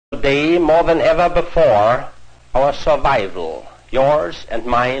Today, more than ever before, our survival, yours and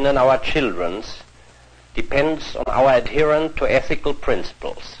mine and our children's, depends on our adherence to ethical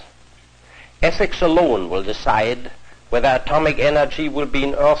principles. Ethics alone will decide whether atomic energy will be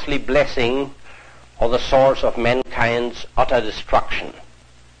an earthly blessing or the source of mankind's utter destruction.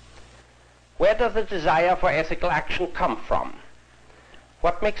 Where does the desire for ethical action come from?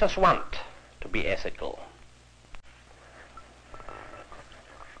 What makes us want to be ethical?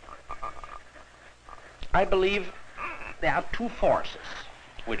 I believe there are two forces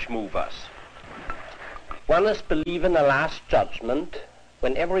which move us. One is belief in a last judgment,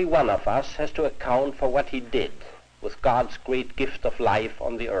 when every one of us has to account for what he did with God's great gift of life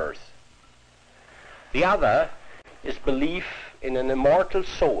on the earth. The other is belief in an immortal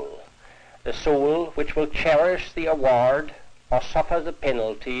soul, a soul which will cherish the award or suffer the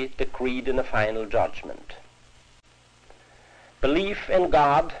penalty decreed in a final judgment. Belief in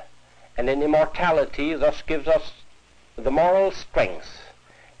God and in immortality thus gives us the moral strength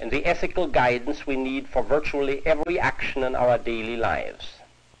and the ethical guidance we need for virtually every action in our daily lives.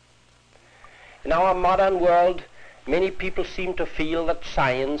 In our modern world, many people seem to feel that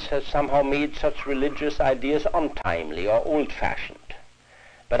science has somehow made such religious ideas untimely or old-fashioned.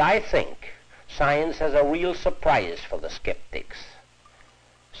 But I think science has a real surprise for the skeptics.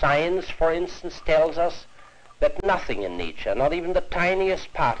 Science, for instance, tells us that nothing in nature, not even the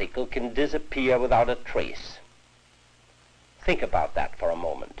tiniest particle, can disappear without a trace. Think about that for a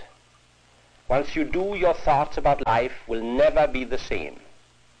moment. Once you do, your thoughts about life will never be the same.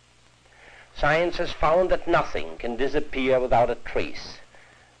 Science has found that nothing can disappear without a trace.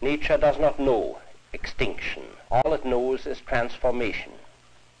 Nature does not know extinction. All it knows is transformation.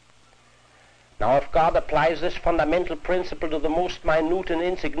 Now, if God applies this fundamental principle to the most minute and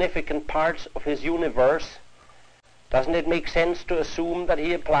insignificant parts of his universe, doesn't it make sense to assume that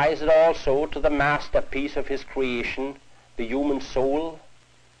he applies it also to the masterpiece of his creation, the human soul?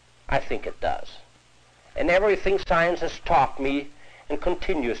 I think it does. And everything science has taught me and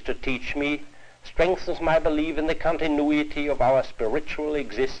continues to teach me strengthens my belief in the continuity of our spiritual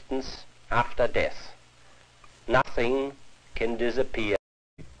existence after death. Nothing can disappear.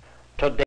 Today